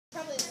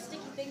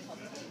thing called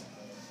tape.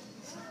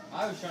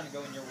 I was trying to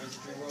go in your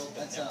wizardry world,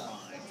 but That's never mind.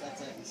 a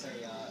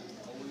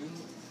loom.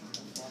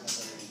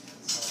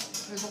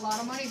 There's a lot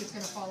of money that's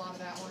going to fall out of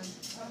that one.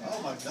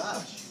 Oh my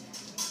gosh.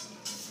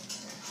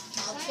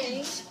 I'll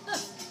change.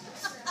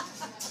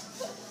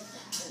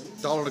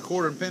 $1 a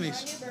quarter in My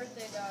pennies. new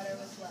birthday daughter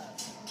was love.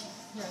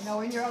 Yeah,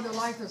 no, in your other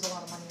life, there's a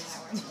lot of money in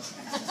that one. In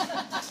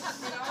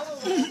all the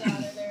world,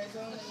 daughter, there is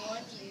only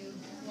one you,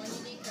 one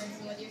unique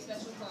person with your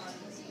special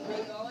qualities.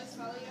 May you always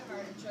follow your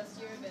heart and trust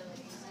your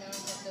abilities,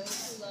 knowing that those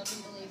who love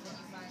and believe in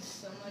you find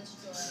so much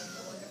joy in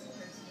the wonderful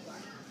person you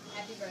are.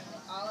 Happy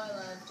birthday. All I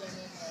love,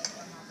 Jamie and Mary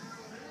from Mom.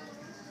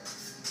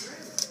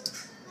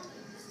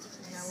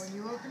 Now, when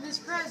you open this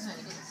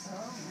present, go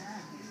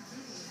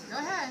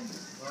ahead.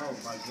 Oh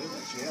my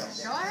goodness, yes.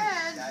 Go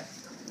ahead.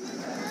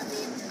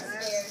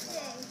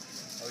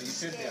 Oh, you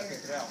should be. I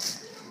picked it out.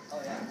 Oh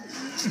yeah.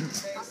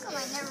 How come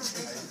I never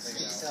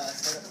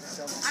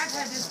I've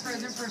had this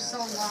present for so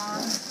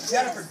long. You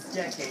had it for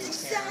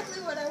decades, Karen.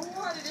 Exactly what I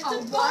wanted. It's A a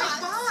white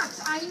box.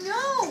 box. I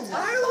know.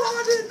 I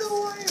wanted the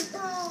white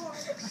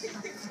box.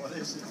 What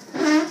is it?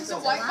 It's a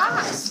white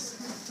box.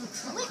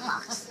 Wait,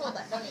 box. Hold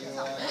on. Don't You even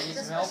talk. need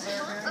some help there,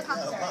 Karen? Okay.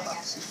 Sorry, I got you.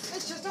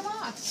 It's just a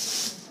box.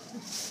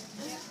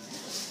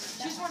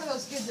 She's one of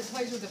those kids that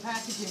plays with the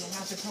packaging and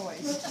not the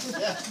toys.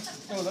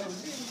 Oh, that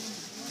was me.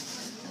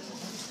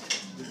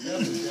 Be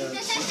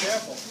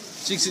careful.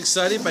 She's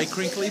excited by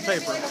crinkly Is it gonna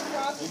be paper. like a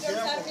frosty or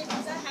something?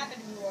 Because that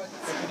happened when we wore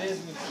this. If it is,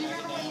 we Do can you take it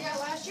remember what you down. got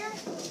last year?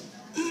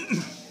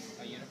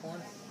 A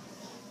unicorn?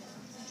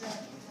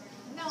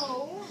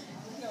 No.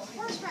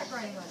 Horseback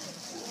riding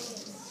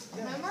lessons.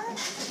 Remember?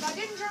 If I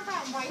didn't jump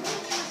out and bite you,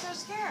 you were so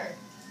scared.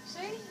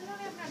 See? You don't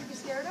have nothing to be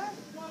scared of.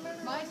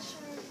 Much.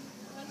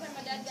 One time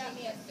my dad got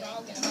me a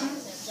frog and I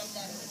jumped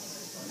out of it.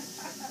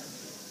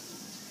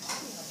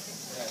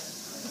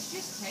 It's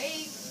just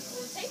tape.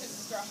 Well, the tape is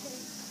strong.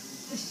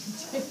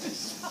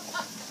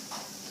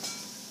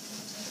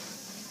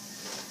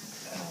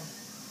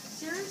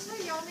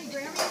 Seriously? Y'all need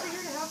Grammy over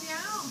here to help you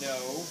out?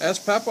 No.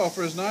 Ask Papa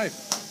for his knife.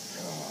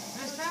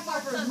 That's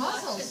Papa for his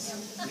muscles.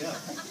 Yeah.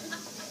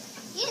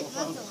 He is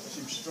muscle.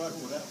 She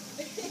struggled with that.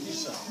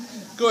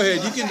 Go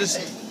ahead. You can just.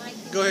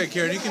 Go ahead,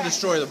 Karen. You can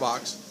destroy the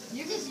box.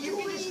 You can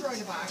destroy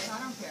the box. I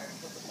don't care.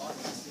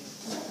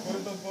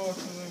 Put the box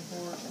in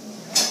for it.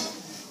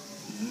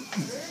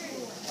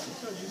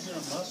 They're using her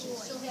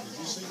muscles. Did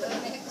you see that?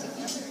 Hey,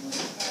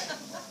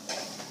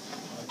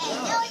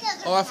 no, it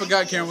doesn't. Oh, I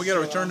forgot, Karen. We got to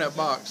return that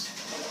box.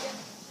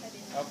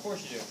 Of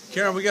course you do.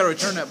 Karen, we got to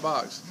return that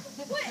box.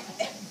 What?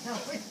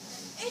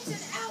 It's an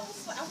owl.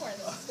 I'm wearing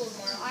this to school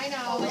tomorrow. I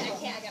Oh, know. wait, I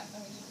can't.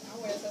 I'll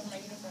wear this over my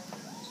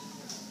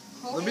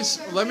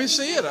uniform. Let me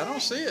see it. I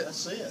don't see it. Let's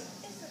see it.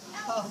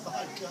 Oh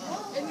my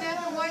God. Isn't that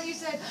the one you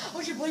said,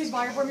 would you please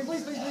buy it for me?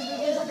 Please, please, please, please,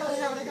 please. I gotta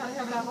have it. I gotta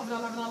have it. I love it. I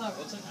love it. I love it.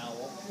 What's an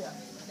owl?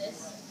 This.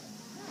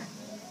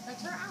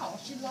 That's her owl.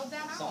 She loved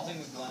that owl. Something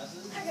with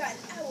glasses? I got an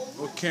owl.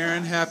 Well,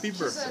 Karen, happy She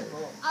birthday. said,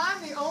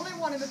 I'm the only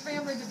one in the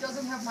family that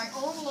doesn't have my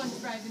own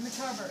lunch bag in the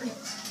cupboard.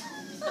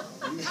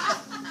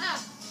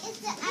 It's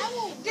the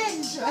owl.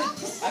 Didn't you? I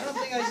don't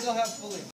think I still have fully